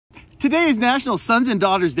Today is National Sons and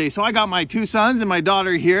Daughters Day, so I got my two sons and my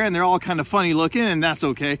daughter here, and they're all kind of funny looking, and that's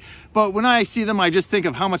okay. But when I see them, I just think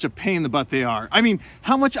of how much a pain in the butt they are. I mean,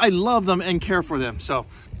 how much I love them and care for them. So,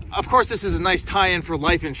 of course, this is a nice tie-in for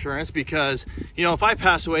life insurance because, you know, if I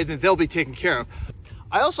pass away, then they'll be taken care of.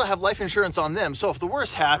 I also have life insurance on them, so if the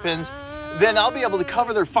worst happens, then I'll be able to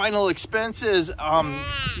cover their final expenses,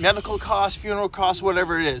 medical costs, funeral costs,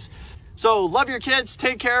 whatever it is. So love your kids,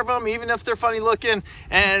 take care of them, even if they're funny looking,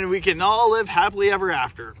 and we can all live happily ever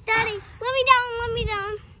after. Daddy, let me down, let me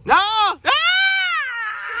down. No!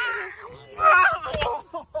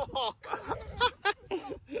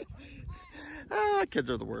 Kids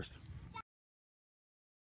are the worst.